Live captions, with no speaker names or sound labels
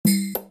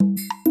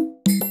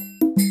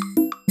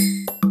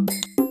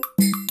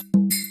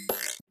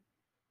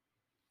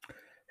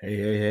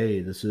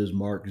This is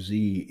Mark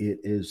Z.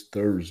 It is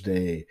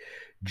Thursday,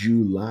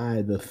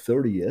 July the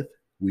 30th.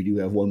 We do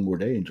have one more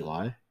day in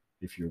July.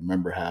 If you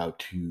remember how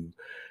to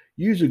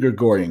use a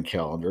Gregorian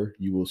calendar,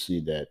 you will see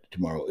that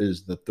tomorrow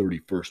is the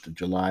 31st of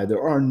July.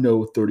 There are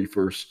no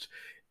 31st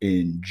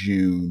in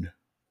June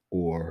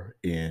or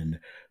in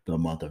the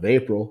month of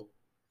April,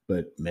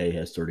 but May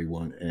has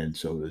 31 and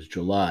so does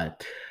July.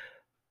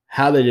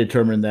 How they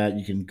determine that,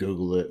 you can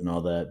Google it and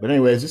all that. But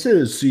anyways, this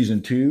is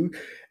season 2,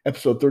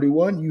 episode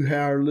 31. You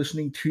are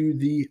listening to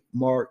the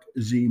Mark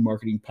Z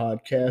Marketing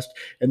Podcast.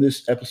 And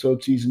this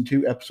episode, season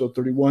 2, episode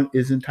 31,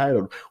 is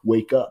entitled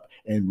Wake Up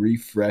and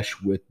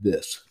Refresh with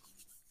This.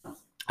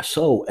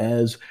 So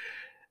as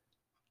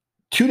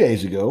 2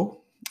 days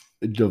ago,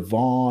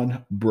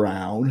 Devon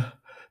Brown,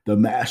 the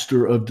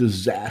master of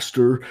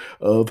disaster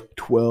of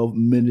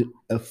 12-minute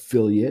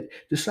affiliate,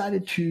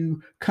 decided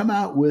to come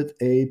out with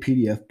a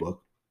PDF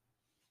book.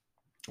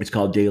 It's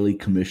called Daily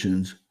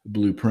Commissions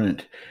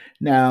Blueprint.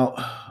 Now,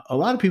 a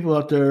lot of people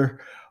out there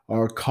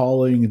are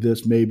calling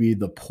this maybe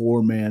the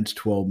poor man's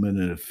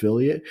 12-minute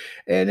affiliate,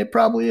 and it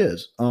probably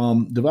is.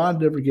 Devon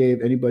never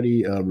gave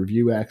anybody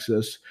review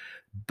access,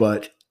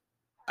 but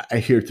I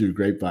hear through the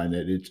grapevine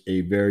that it's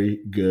a very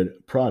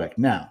good product.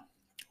 Now,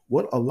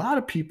 what a lot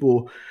of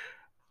people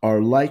are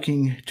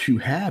liking to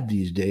have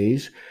these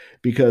days,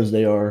 because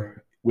they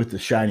are with the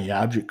shiny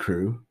object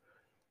crew,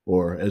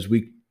 or as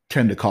we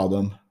tend to call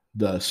them,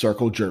 the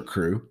circle jerk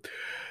crew,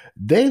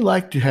 they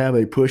like to have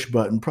a push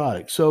button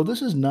product. So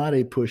this is not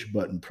a push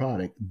button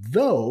product,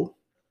 though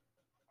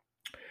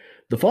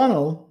the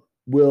funnel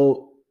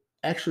will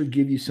actually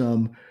give you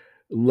some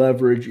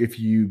leverage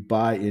if you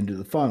buy into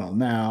the funnel.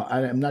 Now,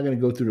 I'm not going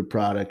to go through the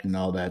product and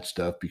all that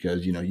stuff,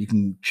 because you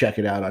can check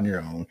it out on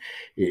your own.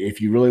 If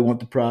you really want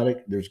the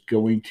product, there's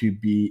going to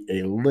be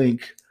a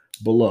link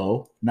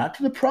below, not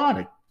to the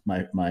product,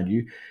 mind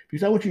you,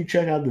 because I want you to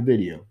check out the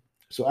video.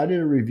 So I did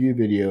a review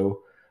video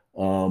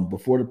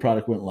before the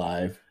product went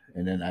live,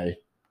 and then I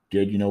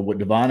did, what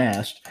Devon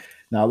asked.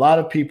 Now, a lot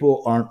of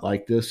people aren't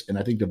like this, and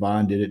I think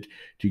Devon did it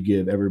to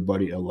give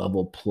everybody a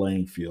level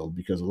playing field,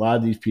 because a lot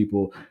of these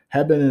people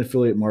have been in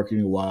affiliate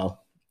marketing a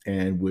while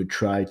and would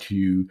try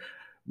to,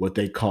 what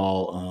they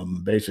call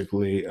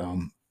basically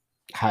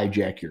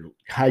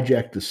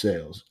hijack the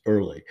sales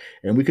early.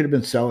 And we could have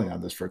been selling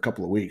on this for a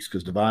couple of weeks,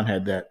 because Devon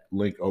had that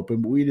link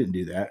open, but we didn't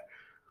do that.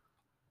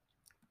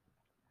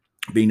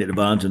 Being that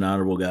Devon's an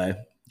honorable guy,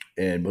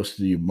 and most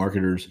of the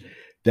marketers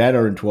that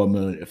are in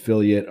 12-minute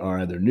affiliate are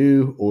either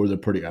new or they're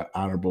pretty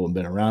honorable and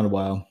been around a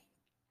while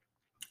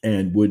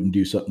and wouldn't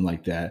do something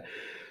like that.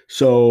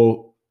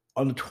 So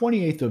on the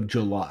 28th of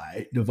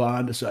July,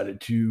 Devon decided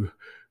to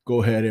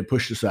go ahead and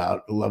push this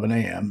out 11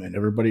 a.m. And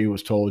everybody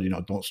was told,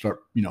 don't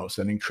start,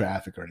 sending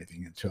traffic or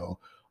anything until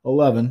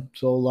 11.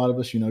 So a lot of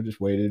us,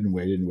 just waited and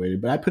waited and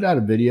waited. But I put out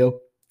a video,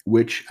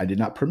 which I did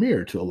not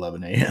premiere till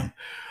 11 a.m.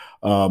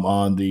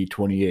 On the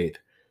 28th.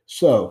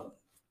 So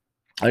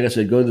like I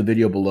said, go to the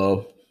video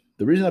below.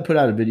 The reason I put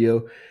out a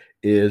video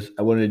is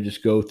I wanted to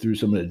just go through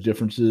some of the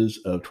differences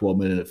of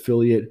 12-minute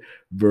affiliate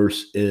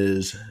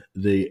versus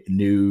the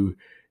new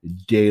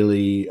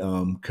daily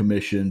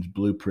commissions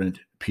blueprint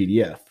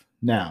PDF.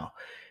 Now,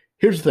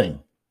 here's the thing.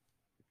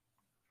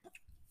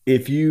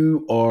 If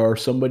you are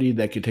somebody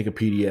that can take a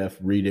PDF,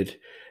 read it,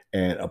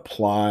 and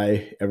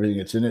apply everything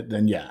that's in it,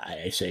 then yeah,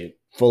 I say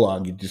full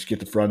on. You just get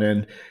the front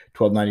end.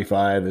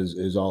 $12.95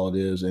 is all it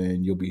is,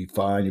 and you'll be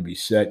fine. You'll be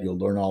set. You'll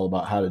learn all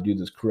about how to do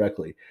this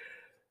correctly.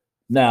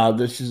 Now,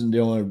 this isn't the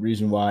only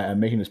reason why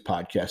I'm making this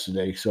podcast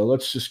today. So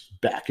let's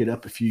just back it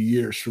up a few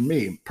years for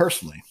me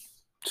personally.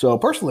 So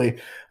personally,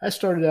 I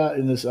started out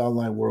in this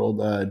online world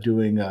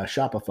doing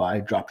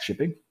Shopify drop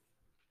shipping,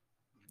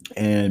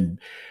 and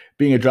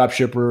being a drop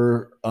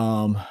shipper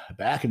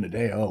back in the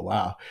day. Oh,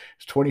 wow.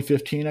 It's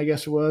 2015, I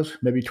guess it was,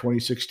 maybe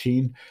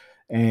 2016.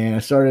 And I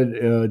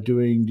started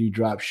doing the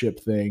drop ship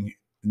thing,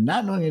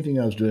 not knowing anything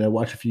I was doing. I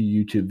watched a few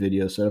YouTube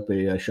videos, set up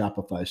a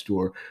Shopify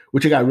store,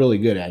 which I got really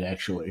good at,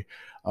 actually.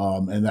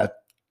 And that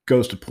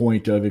goes to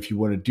point of, if you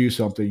want to do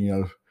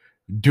something,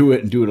 do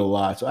it and do it a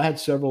lot. So I had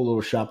several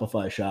little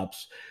Shopify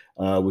shops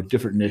with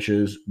different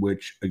niches,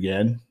 which,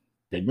 again,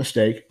 big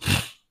mistake.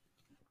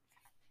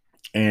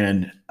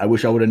 And I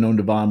wish I would have known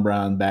Devon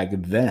Brown back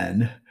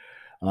then,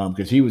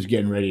 because he was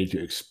getting ready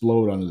to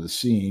explode onto the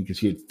scene, because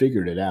he had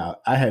figured it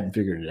out. I hadn't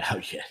figured it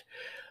out yet.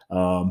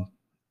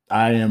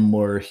 I am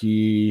where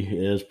he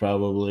is,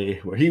 probably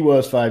where he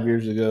was 5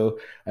 years ago.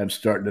 I'm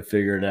starting to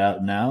figure it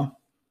out now,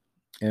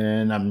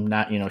 and I'm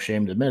not,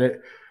 ashamed to admit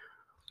it.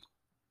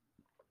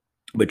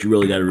 But you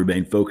really got to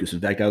remain focused. In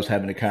fact, I was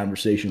having a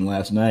conversation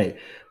last night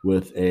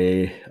with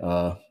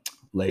a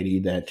lady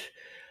that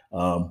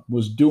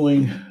was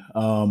doing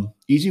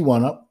Easy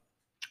One Up,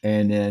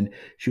 and then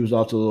she was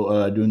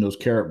also doing those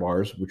carrot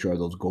bars, which are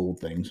those gold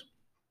things.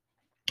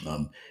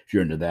 If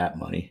you're into that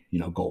money,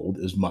 gold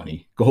is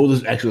money. Gold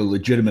is actually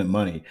legitimate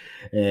money.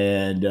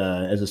 And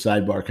as a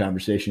sidebar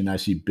conversation, I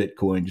see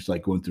Bitcoin just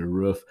like going through the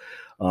roof.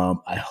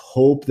 I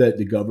hope that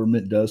the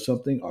government does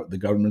something, or the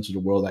governments of the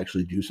world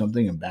actually do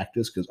something and back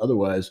this, because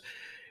otherwise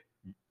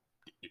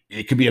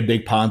it could be a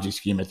big Ponzi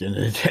scheme at the end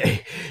of the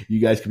day. You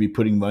guys could be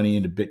putting money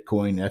into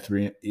Bitcoin,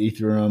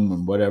 Ethereum,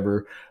 and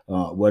whatever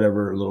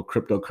little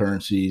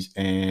cryptocurrencies.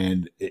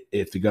 And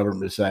if the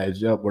government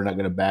decides, yep, we're not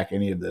going to back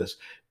any of this,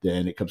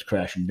 then it comes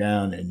crashing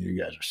down, and you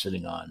guys are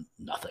sitting on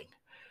nothing.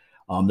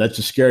 That's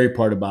the scary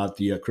part about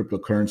the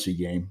cryptocurrency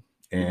game.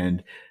 And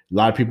a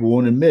lot of people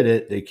won't admit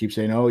it. They keep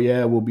saying, "Oh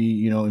yeah, we'll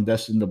be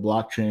invested in the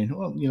blockchain."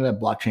 Well, that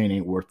blockchain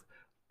ain't worth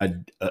a,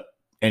 a,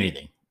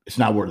 anything. It's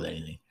not worth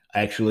anything.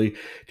 Actually,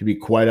 to be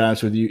quite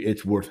honest with you,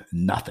 it's worth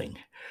nothing.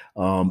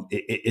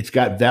 It's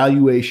got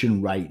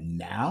valuation right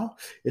now.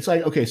 It's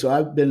like, okay, so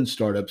I've been in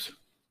startups,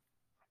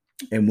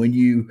 and when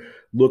you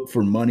look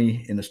for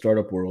money in the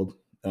startup world,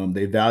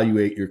 they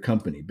evaluate your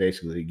company.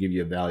 Basically, they give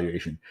you a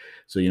valuation.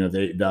 So,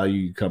 they value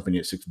your company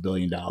at $6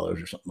 billion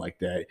or something like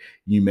that.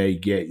 You may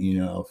get,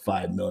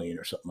 5 million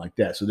or something like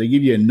that. So they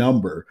give you a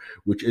number,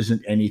 which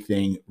isn't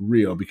anything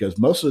real, because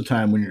most of the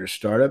time when you're a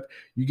startup,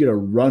 you get a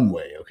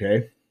runway,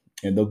 okay?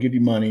 And they'll give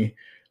you money.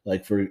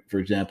 Like for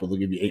example, they'll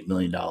give you $8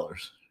 million.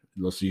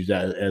 Let's use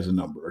that as a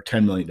number, or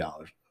 $10 million,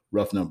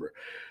 rough number.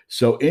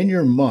 So in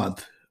your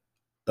month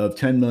of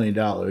 $10 million,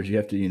 you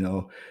have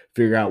to,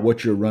 figure out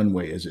what your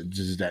runway is.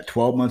 Is that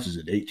 12 months? Is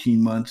it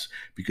 18 months?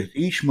 Because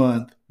each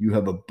month you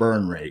have a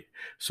burn rate.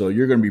 So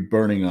you're going to be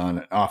burning on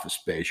an office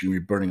space. You're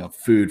going to be burning on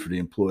food for the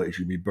employees.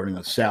 You're going to be burning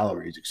on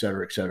salaries, et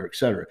cetera, et cetera, et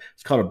cetera.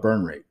 It's called a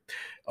burn rate.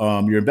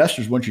 Your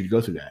investors want you to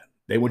go through that.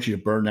 They want you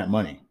to burn that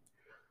money.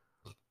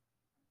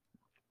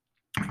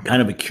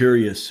 Kind of a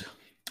curious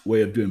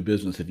way of doing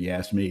business, if you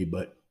ask me,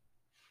 but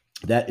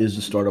that is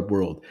the startup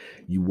world.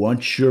 You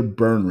want your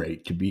burn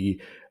rate to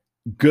be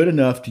good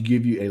enough to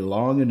give you a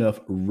long enough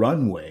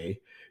runway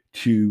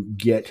to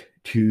get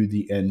to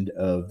the end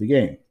of the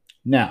game.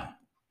 Now,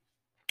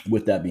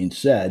 with that being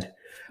said,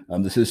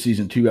 this is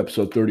season 2,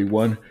 episode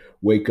 31.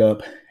 Wake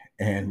up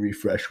and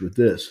refresh with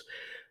this.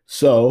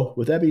 So,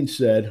 with that being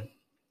said,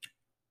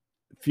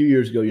 a few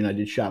years ago, I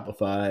did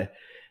Shopify,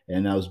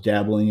 and I was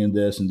dabbling in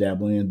this and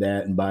dabbling in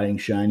that and buying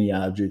shiny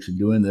objects and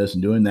doing this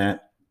and doing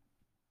that.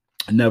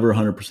 Never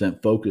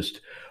 100% focused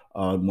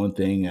on one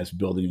thing, as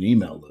building an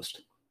email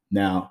list.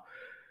 Now,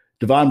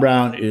 Devon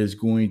Brown is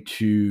going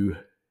to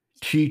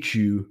teach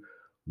you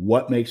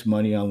what makes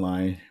money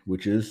online,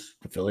 which is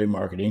affiliate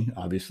marketing.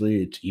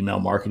 Obviously, it's email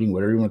marketing,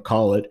 whatever you want to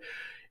call it.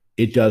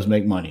 It does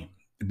make money,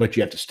 but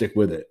you have to stick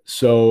with it.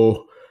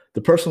 So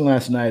the person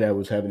last night I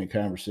was having a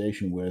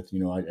conversation with,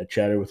 I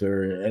chatted with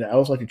her, and I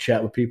always like to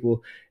chat with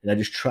people, and I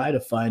just try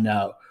to find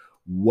out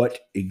what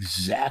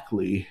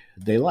exactly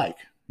they like.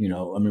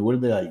 What do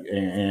they like?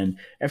 And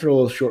after a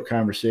little short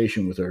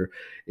conversation with her,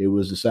 it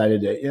was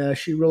decided that, yeah,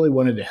 she really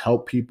wanted to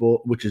help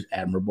people, which is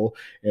admirable.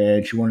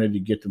 And she wanted to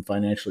get them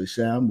financially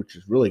sound, which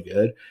is really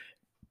good.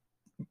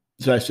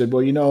 So I said,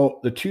 well,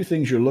 the two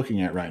things you're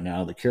looking at right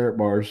now, the carrot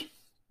bars,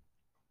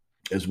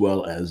 as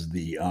well as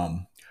the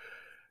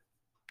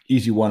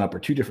Easy One Up, are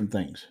two different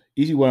things.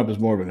 Easy One Up is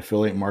more of an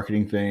affiliate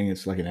marketing thing.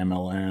 It's like an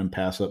MLM,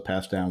 pass up,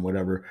 pass down,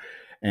 whatever.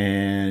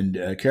 And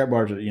carrot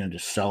bars are,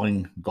 just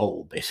selling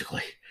gold,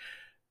 basically.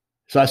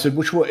 So I said,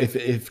 which one?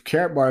 If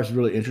carrot bars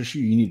really interest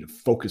you, you need to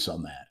focus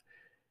on that.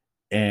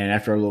 And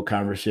after a little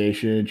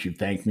conversation, she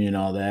thanked me and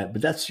all that.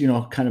 But that's,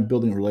 kind of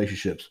building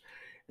relationships,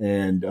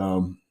 and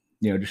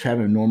just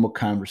having a normal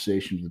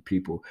conversation with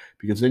people,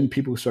 because then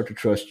people start to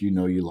trust you,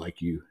 you like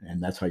you,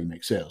 and that's how you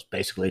make sales.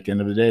 Basically, at the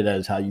end of the day, that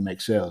is how you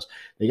make sales.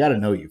 They got to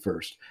know you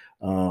first.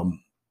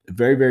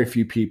 Very, very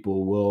few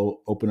people will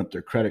open up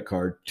their credit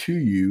card to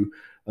you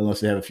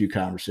unless they have a few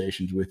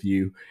conversations with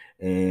you.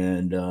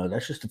 And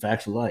that's just the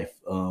facts of life.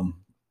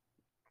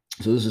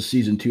 So this is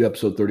season 2,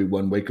 episode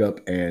 31. Wake up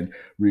and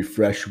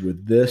refresh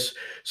with this.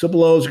 So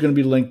below is going to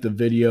be linked the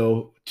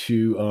video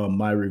to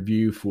my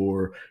review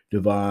for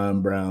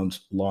Devon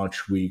Brown's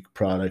launch week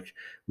product,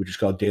 which is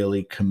called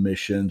Daily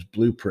Commissions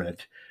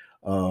Blueprint.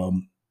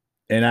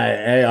 And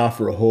I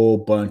offer a whole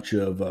bunch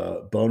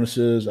of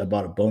bonuses. I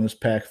bought a bonus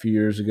pack a few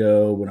years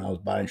ago when I was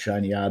buying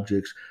shiny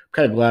objects. I'm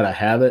kind of glad I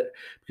have it,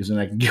 because then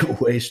I can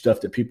give away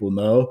stuff that people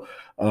know.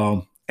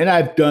 And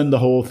I've done the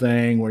whole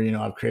thing where,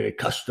 I've created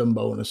custom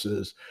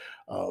bonuses.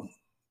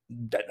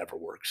 That never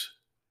works.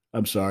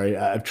 I'm sorry.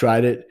 I've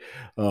tried it.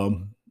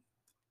 And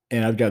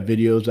I've got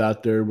videos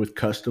out there with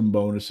custom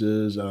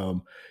bonuses.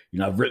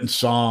 I've written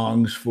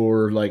songs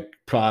for like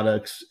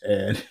products,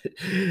 and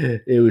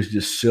it was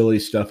just silly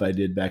stuff I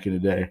did back in the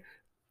day.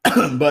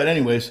 But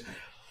anyways,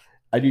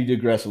 I do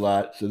digress a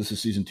lot. So this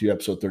is season 2,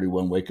 episode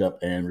 31. Wake up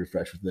and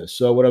refresh with this.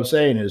 So what I'm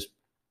saying is,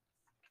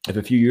 if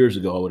a few years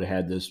ago I would have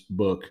had this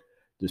book,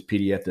 this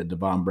PDF that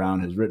Devon Brown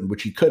has written,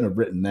 which he couldn't have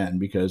written then,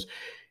 because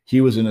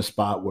he was in a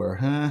spot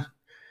where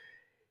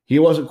he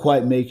wasn't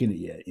quite making it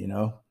yet,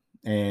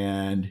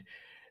 and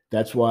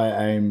that's why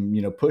I'm,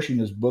 pushing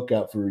this book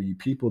out for you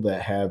people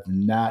that have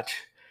not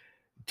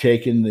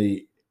taken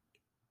the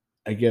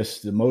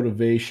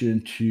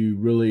motivation to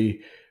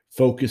really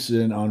focus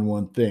in on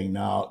one thing.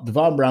 Now,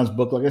 Devon Brown's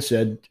book, like I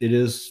said, it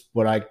is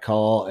what I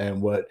call,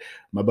 and what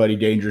my buddy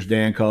Dangerous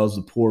Dan calls,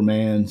 the poor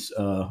man's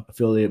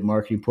affiliate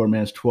marketing, poor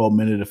man's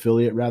 12-minute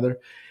affiliate, rather.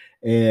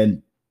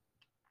 And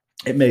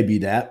It may be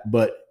that,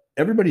 but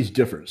everybody's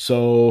different.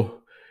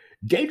 So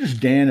Dangerous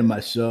Dan and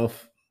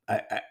myself,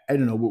 I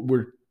don't know,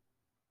 we're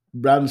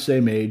around the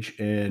same age,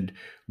 and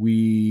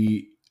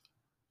we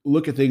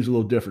look at things a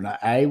little different.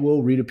 I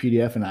will read a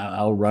PDF and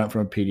I'll run it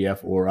from a PDF,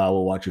 or I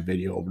will watch a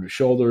video over the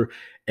shoulder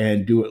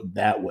and do it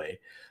that way.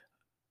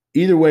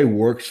 Either way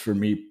works for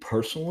me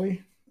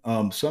personally.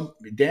 Some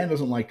Dan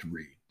doesn't like to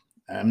read.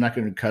 I'm not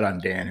going to cut on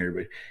Dan here,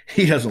 but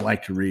he doesn't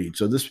like to read.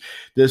 So this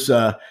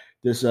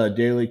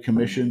daily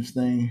commissions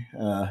thing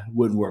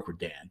wouldn't work with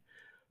Dan,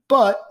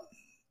 but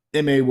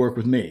it may work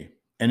with me,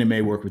 and it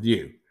may work with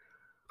you.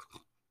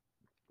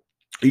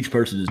 Each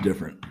person is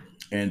different,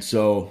 and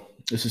so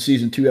this is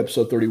season 2,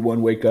 episode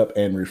 31. Wake up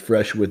and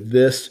refresh with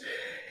this.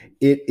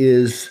 It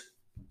is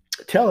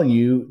telling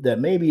you that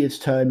maybe it's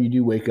time you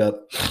do wake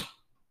up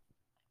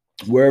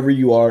wherever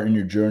you are in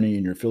your journey,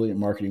 in your affiliate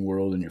marketing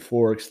world, in your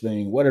Forex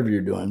thing, whatever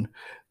you're doing.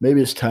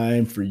 Maybe it's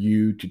time for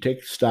you to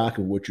take stock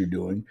of what you're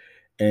doing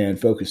and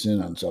focus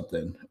in on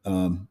something.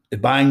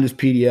 If buying this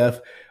PDF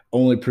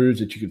only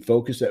proves that you can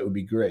focus, that would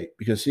be great.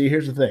 Because see,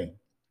 here's the thing.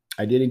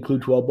 I did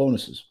include 12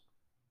 bonuses.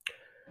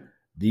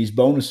 These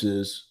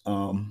bonuses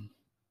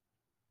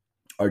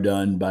are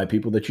done by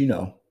people that you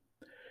know.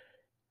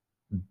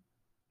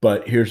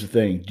 But here's the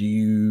thing. Do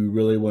you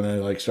really want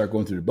to like start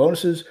going through the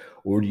bonuses,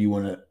 or do you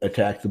want to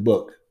attack the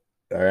book?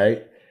 All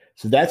right.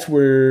 So that's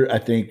where I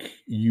think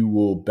you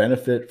will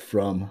benefit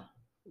from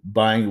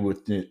buying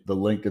with the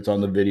link that's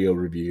on the video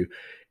review,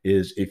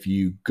 is if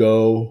you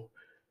go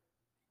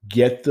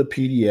get the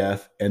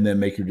PDF and then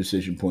make your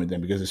decision point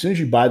then. Because as soon as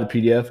you buy the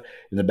PDF,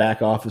 in the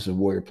back office of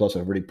Warrior Plus,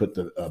 I've already put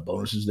the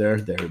bonuses there.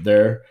 They're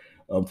there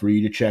for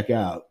you to check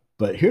out.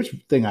 But here's the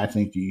thing I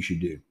think that you should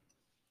do.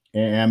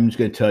 And I'm just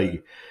going to tell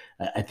you,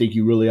 I think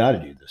you really ought to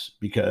do this,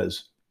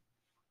 because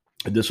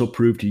this will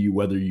prove to you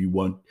whether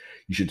you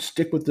should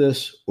stick with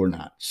this or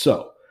not.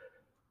 So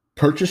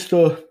purchase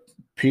the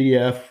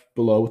PDF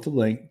below with the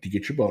link to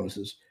get your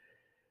bonuses.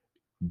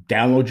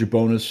 Download your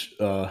bonus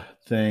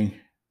thing,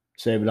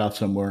 save it out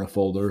somewhere in a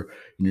folder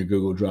in your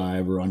Google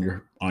Drive or on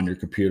your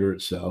computer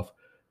itself.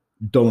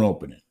 Don't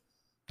open it.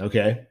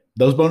 Okay?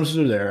 Those bonuses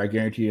are there. I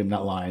guarantee you, I'm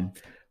not lying.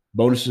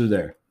 Bonuses are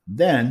there.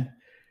 Then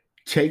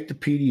take the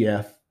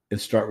PDF and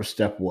start with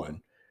step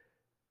 1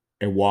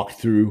 and walk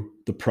through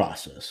the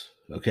process.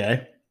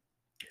 Okay?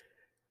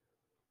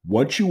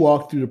 Once you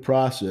walk through the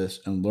process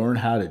and learn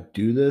how to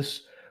do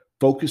this,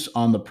 focus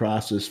on the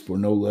process for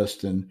no less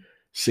than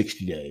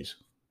 60 days.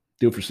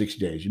 Do it for 60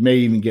 days. You may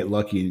even get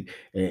lucky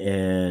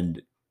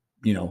and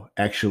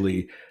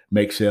actually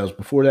make sales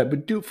before that,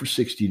 but do it for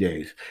 60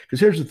 days. Because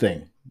here's the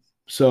thing.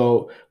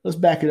 So let's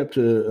back it up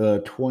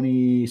to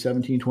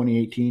 2017,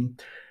 2018.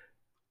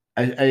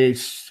 It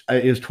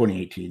was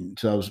 2018.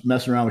 So I was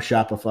messing around with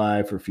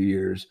Shopify for a few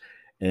years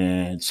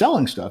and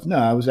selling stuff. No,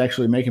 I was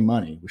actually making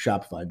money with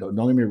Shopify. Don't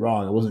get me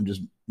wrong. I wasn't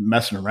just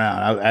messing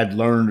around. I'd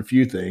learned a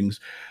few things,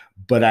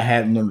 but I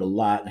hadn't learned a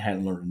lot and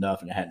hadn't learned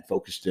enough, and I hadn't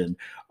focused in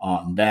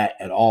on that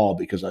at all,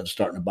 because I was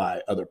starting to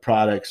buy other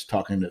products,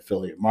 talking to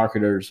affiliate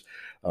marketers,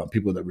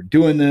 people that were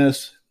doing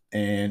this,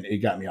 and it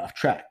got me off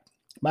track.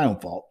 My own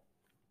fault.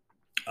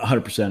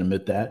 100%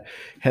 admit that.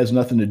 Has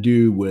nothing to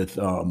do with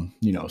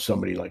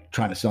somebody like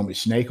trying to sell me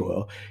snake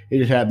oil. It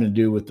just happened to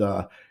do with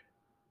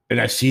and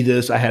I see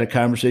this. I had a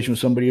conversation with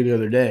somebody the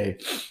other day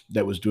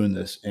that was doing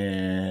this,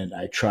 and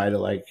I try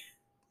to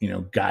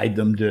guide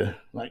them to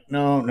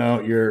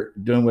no, you're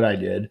doing what I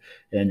did,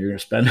 and you're gonna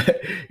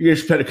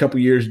spend a couple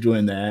years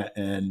doing that,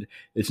 and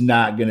it's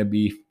not gonna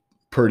be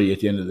pretty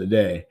at the end of the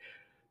day.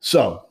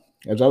 So,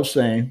 as I was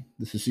saying,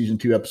 this is season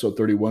 2, episode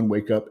 31.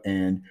 Wake up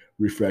and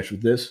refresh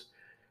with this.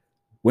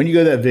 When you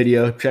go to that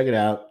video, check it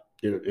out.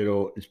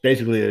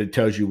 It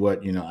tells you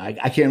what,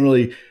 I can't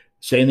really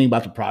say anything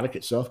about the product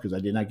itself because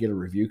I did not get a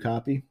review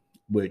copy,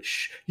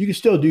 which you can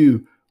still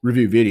do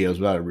review videos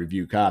without a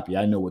review copy.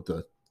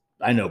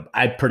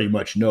 I pretty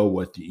much know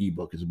what the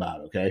ebook is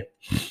about. Okay.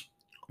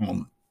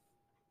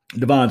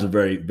 Devon's a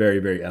very, very,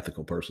 very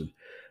ethical person.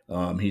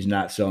 He's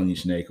not selling you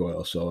snake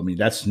oil. So, I mean,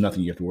 that's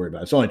nothing you have to worry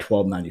about. It's only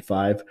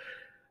 $12.95.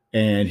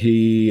 And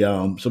he,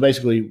 so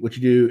basically what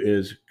you do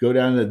is go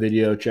down to the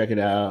video, check it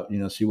out,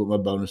 see what my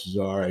bonuses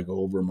are. I go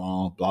over them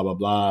all, blah, blah,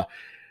 blah.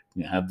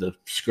 Have the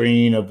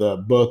screen of the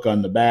book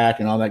on the back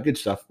and all that good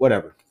stuff,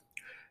 whatever.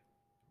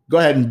 Go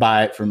ahead and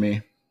buy it for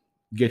me.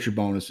 Get your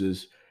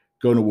bonuses,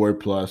 go to Word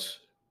Plus,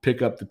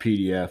 pick up the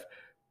PDF,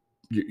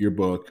 your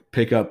book,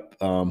 pick up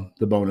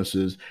the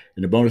bonuses.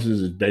 And the bonuses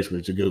is basically,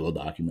 it's a Google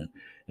document.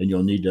 And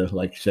you'll need to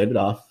save it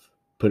off,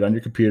 put it on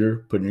your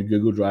computer, put it in your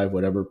Google Drive,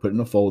 whatever, put it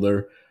in a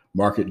folder.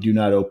 Mark it, do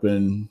not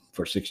open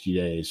for 60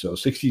 days. So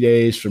 60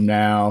 days from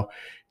now,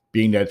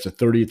 being that it's the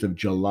 30th of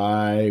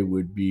July,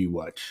 would be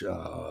what?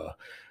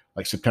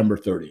 September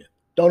 30th.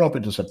 Don't open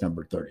until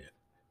September 30th.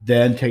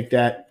 Then take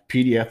that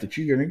PDF that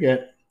you're going to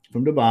get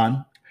from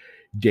Devon,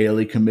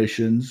 Daily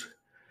Commissions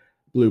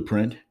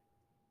Blueprint,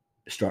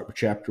 start with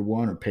chapter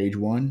 1 or page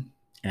 1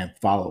 and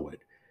follow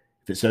it.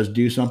 If it says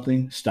do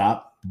something,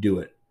 stop, do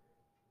it.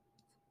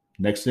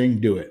 Next thing,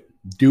 do it.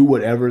 Do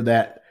whatever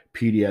that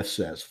PDF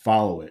says.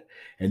 Follow it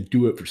and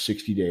do it for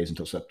 60 days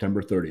until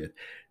September 30th.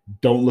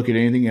 Don't look at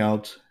anything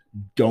else.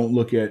 Don't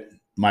look at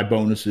my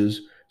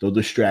bonuses. They'll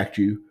distract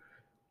you.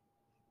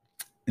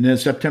 And then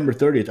September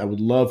 30th, I would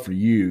love for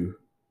you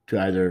to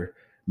either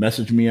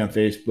message me on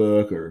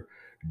Facebook or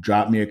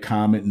drop me a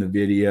comment in the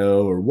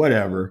video or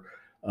whatever.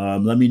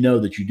 Let me know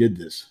that you did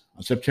this.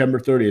 On September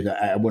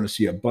 30th, I want to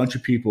see a bunch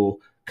of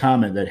people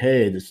comment that,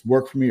 hey, this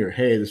worked for me, or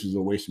hey, this was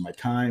a waste of my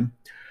time.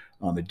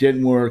 It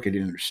didn't work. I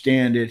didn't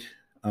understand it.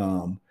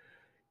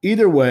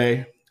 Either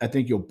way, I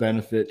think you'll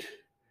benefit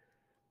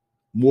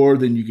more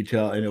than you can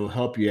tell, and it will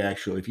help you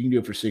actually. If you can do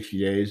it for 60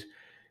 days,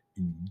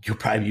 you'll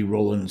probably be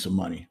rolling in some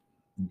money.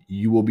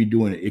 You will be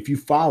doing it if you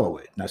follow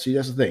it. Now, see,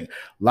 that's the thing.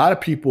 A lot of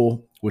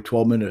people with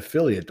 12-minute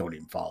affiliate don't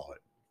even follow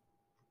it.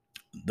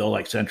 They'll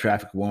like send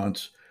traffic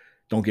once,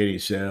 don't get any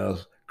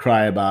sales,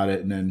 cry about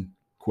it, and then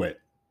quit.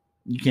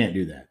 You can't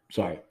do that.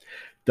 Sorry.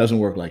 Doesn't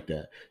work like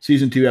that.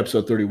 Season 2,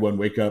 episode 31,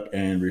 Wake Up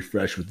and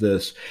Refresh with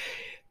This,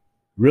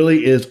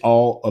 really is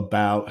all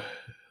about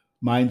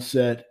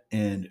mindset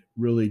and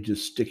really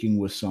just sticking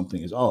with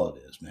something is all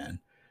it is, man.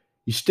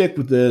 You stick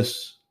with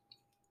this,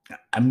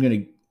 I'm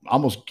going to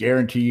almost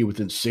guarantee you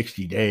within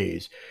 60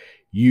 days,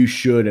 you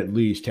should at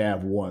least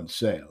have one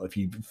sale. If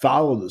you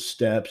follow the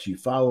steps, you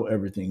follow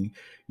everything,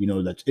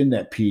 that's in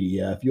that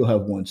PDF, you'll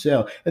have one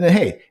sale. And then,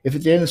 hey, if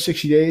at the end of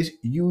 60 days,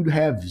 you'd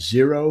have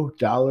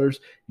 $0,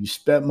 you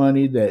spent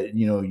money that,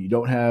 you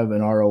don't have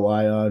an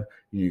ROI on,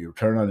 your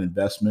return on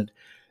investment,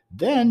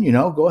 then,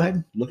 go ahead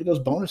and look at those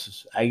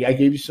bonuses. I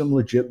gave you some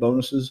legit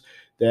bonuses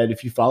that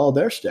if you follow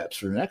their steps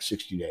for the next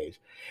 60 days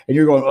and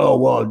you're going, oh,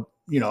 well,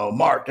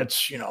 Mark,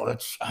 that's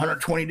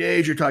 120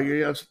 days. You're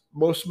talking, that's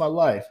most of my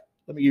life.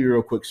 Let me give you a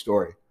real quick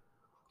story.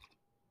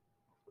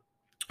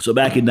 So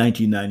back in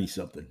 1990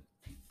 something,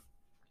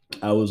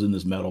 I was in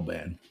this metal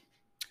band,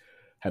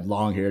 had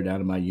long hair down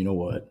to my,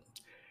 what,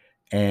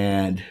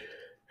 and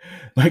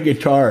my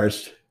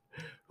guitarist,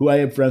 who I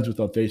am friends with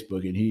on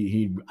Facebook, and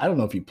he I don't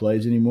know if he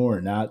plays anymore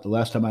or not. The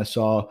last time I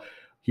saw,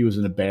 he was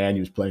in a band. He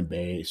was playing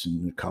bass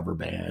and a cover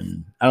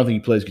band. I don't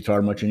think he plays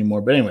guitar much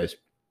anymore. But anyways,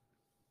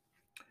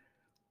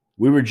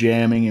 we were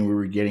jamming and we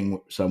were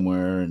getting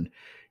somewhere, and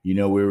we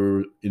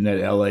were in that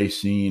LA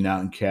scene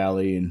out in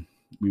Cali, and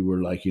we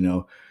were like,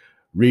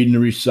 reading the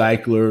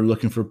recycler,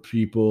 looking for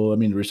people. I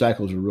mean, the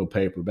recyclers were real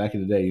paper. Back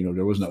in the day,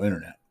 there was no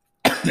internet.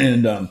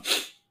 And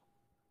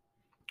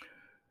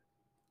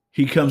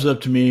he comes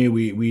up to me.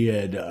 We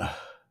had a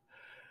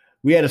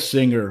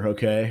singer,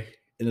 okay,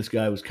 and this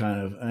guy was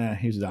kind of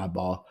he's an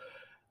oddball.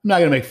 I'm not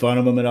gonna make fun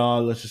of him at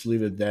all. Let's just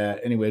leave it at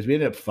that. Anyways, we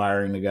ended up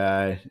firing the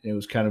guy. It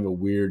was kind of a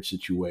weird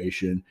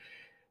situation.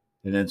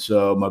 And then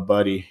so my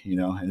buddy,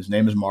 and his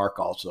name is Mark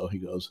also, he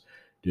goes,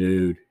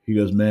 dude,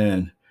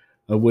 man,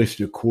 I've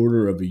wasted a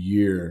quarter of a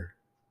year.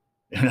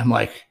 And I'm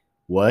like,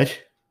 what?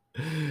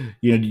 Do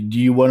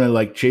you want to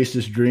like chase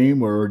this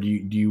dream, or do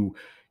you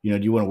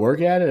want to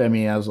work at it? I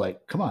mean, I was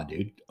like, come on,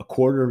 dude, a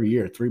quarter of a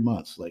year, 3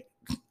 months. Like,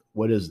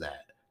 what is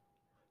that?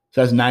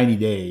 So that's 90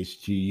 days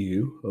to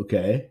you.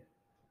 Okay.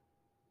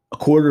 A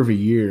quarter of a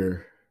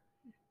year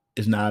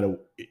is not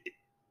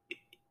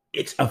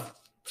it's a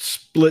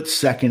split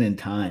second in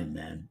time,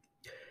 man.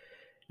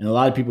 And a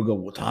lot of people go,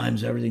 well,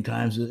 time's everything,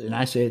 time's it. And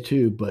I say it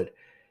too, but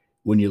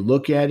when you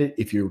look at it,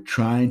 if you're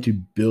trying to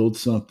build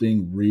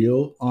something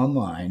real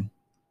online,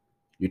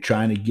 you're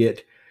trying to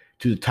get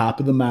to the top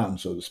of the mountain,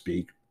 so to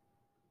speak,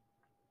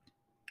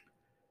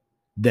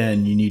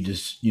 then you need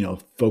to,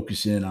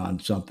 focus in on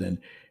something.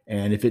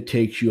 And if it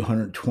takes you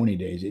 120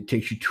 days, it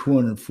takes you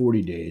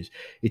 240 days,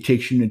 it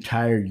takes you an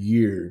entire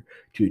year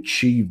to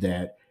achieve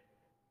that.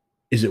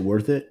 Is it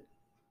worth it?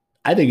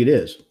 I think it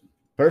is.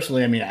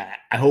 Personally, I mean,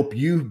 I hope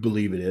you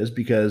believe it is,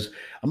 because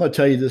I'm going to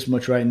tell you this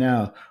much right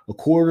now. A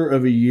quarter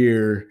of a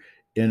year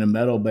in a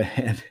metal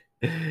band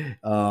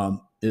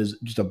is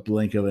just a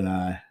blink of an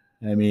eye.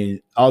 I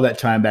mean, all that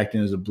time back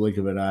then is a blink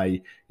of an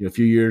eye. A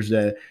few years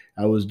that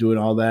I was doing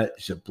all that,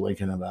 it's a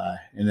blink of an eye.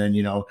 And then,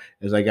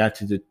 as I got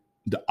to the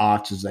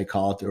aughts, as they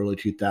call it, the early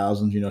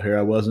 2000s, here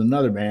I was in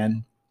another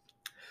band.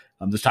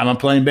 This time I'm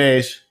playing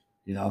bass,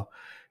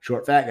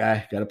 short, fat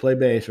guy, got to play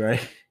bass,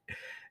 right?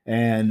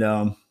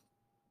 And,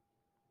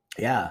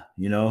 yeah,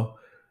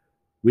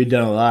 we'd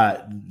done a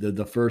lot.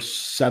 The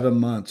first 7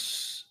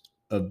 months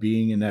of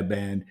being in that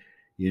band,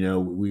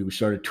 we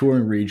started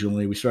touring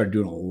regionally. We started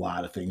doing a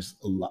lot of things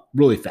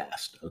really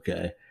fast.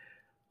 Okay.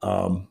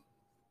 And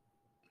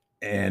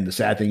the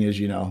sad thing is,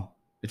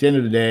 at the end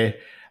of the day,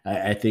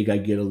 I think I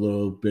get a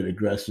little bit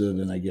aggressive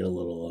and I get a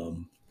little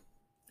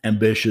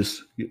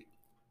ambitious,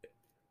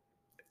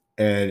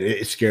 and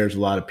it scares a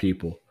lot of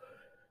people.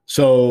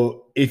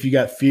 So if you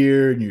got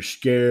fear and you're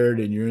scared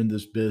and you're in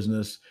this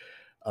business,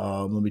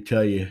 let me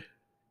tell you,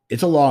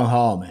 it's a long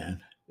haul,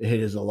 man.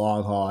 It is a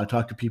long haul. I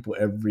talk to people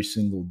every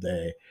single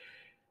day,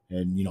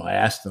 and I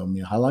ask them,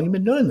 how long you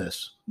been doing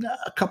this?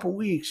 A couple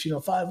weeks,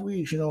 5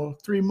 weeks,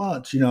 3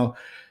 months. You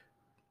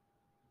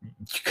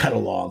got a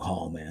long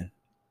haul, man.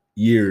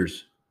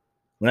 Years.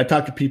 When I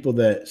talk to people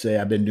that say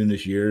I've been doing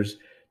this years,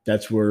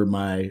 that's where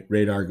my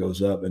radar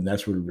goes up, and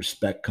that's where the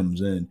respect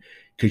comes in,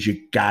 because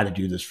you got to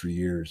do this for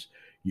years.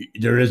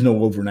 There is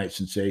no overnight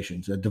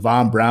sensations.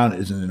 Devon Brown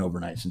isn't an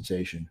overnight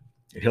sensation,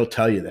 and he'll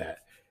tell you that.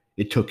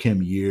 It took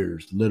him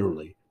years,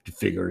 literally, to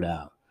figure it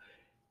out.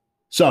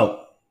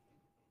 So,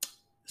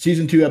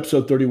 season 2,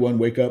 episode 31,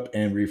 wake up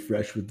and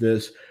refresh with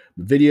this.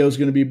 The video is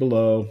going to be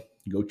below.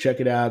 Go check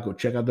it out. Go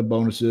check out the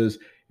bonuses.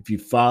 If you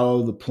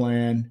follow the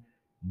plan,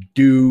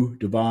 do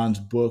Devon's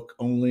book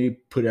only,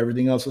 put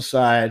everything else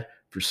aside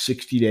for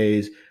 60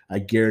 days. I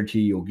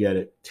guarantee you'll get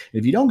it.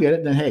 If you don't get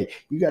it, then hey,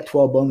 you got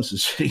 12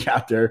 bonuses sitting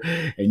out there,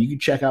 and you can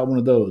check out one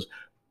of those.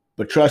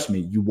 But trust me,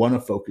 you want to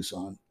focus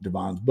on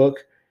Devon's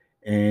book.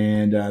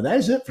 And that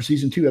is it for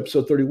season 2,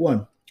 episode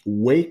 31.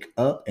 Wake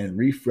up and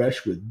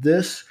refresh with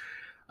this.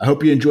 I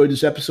hope you enjoyed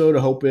this episode. I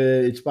hope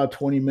it's about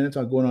 20 minutes.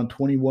 I'm going on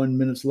 21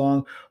 minutes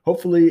long.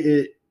 Hopefully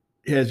it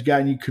has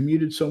gotten you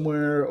commuted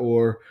somewhere,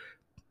 or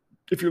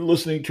if you're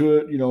listening to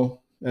it,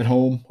 at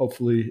home,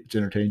 hopefully it's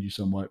entertained you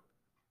somewhat.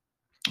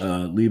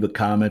 Leave a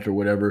comment or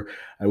whatever.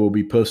 I will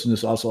be posting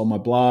this also on my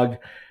blog,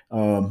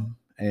 and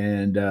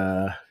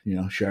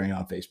sharing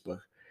on Facebook.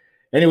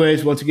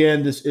 Anyways, once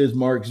again, this is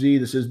Mark Z.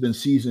 This has been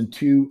season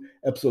 2,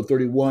 episode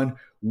 31.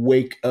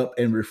 Wake up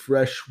and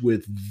refresh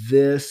with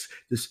this.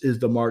 This is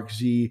the Mark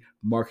Z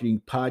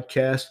Marketing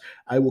Podcast.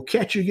 I will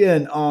catch you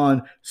again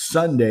on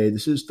Sunday.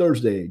 This is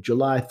Thursday,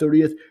 July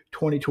 30th,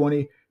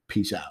 2020.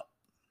 Peace out.